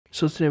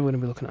So today we're going to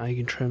be looking at how you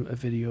can trim a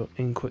video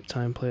in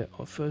QuickTime Player.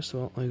 First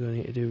of all you're going to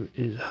need to do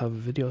is have a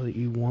video that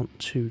you want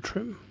to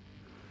trim.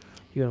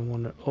 You're going to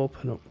want to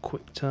open up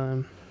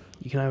QuickTime.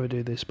 You can either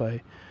do this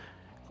by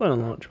going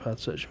on Launchpad,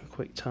 searching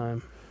for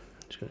QuickTime,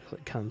 just going to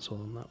click cancel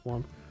on that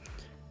one,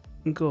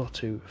 and go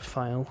to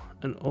File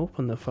and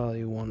open the file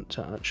you want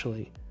to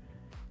actually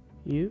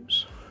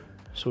use.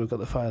 So we've got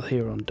the file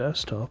here on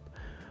desktop.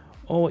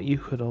 Or what you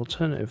could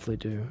alternatively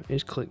do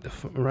is click the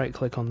right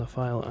click on the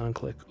file and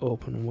click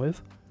open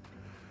with.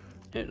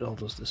 It all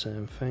does the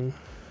same thing,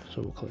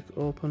 so we'll click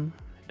open,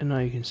 and now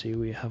you can see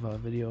we have our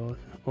video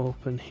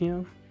open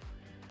here.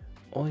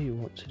 All you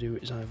want to do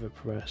is either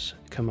press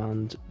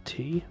Command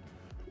T,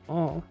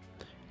 or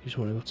you just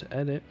want to go to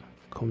edit,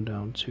 come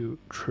down to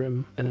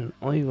trim, and then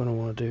all you're going to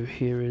want to do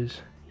here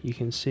is you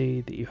can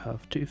see that you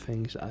have two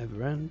things at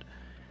either end,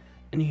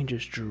 and you can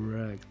just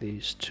drag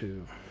these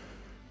two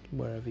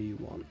wherever you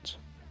want.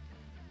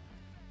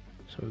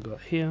 So we've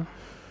got here,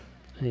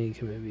 and you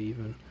can maybe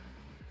even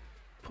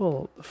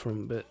pull up the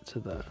front bit to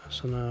there.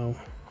 So now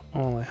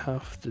all I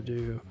have to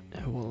do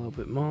is a little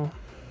bit more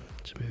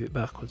to move it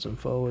backwards and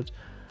forwards.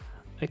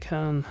 I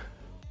can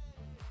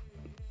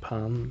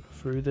pan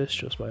through this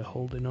just by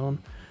holding on.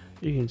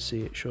 You can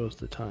see it shows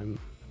the time.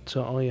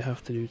 So all you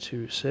have to do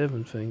to save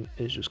and thing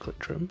is just click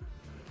trim.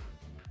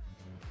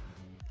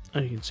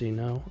 And you can see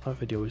now our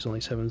video is only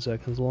 7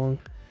 seconds long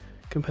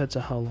compared to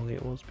how long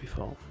it was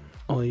before.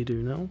 All you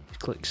do now is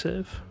click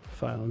save,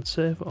 file and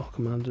save, or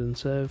command and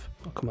save,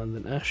 or command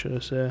and S should I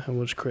say, and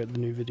we'll just create the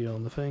new video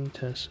on the thing,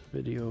 test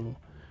video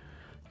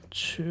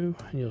 2,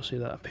 and you'll see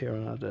that appear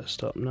on our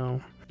desktop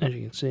now. As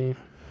you can see,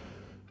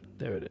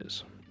 there it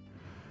is.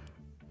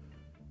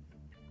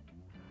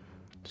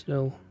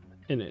 Still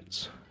in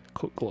its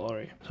cut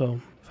glory.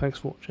 So thanks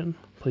for watching,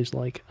 please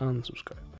like and subscribe.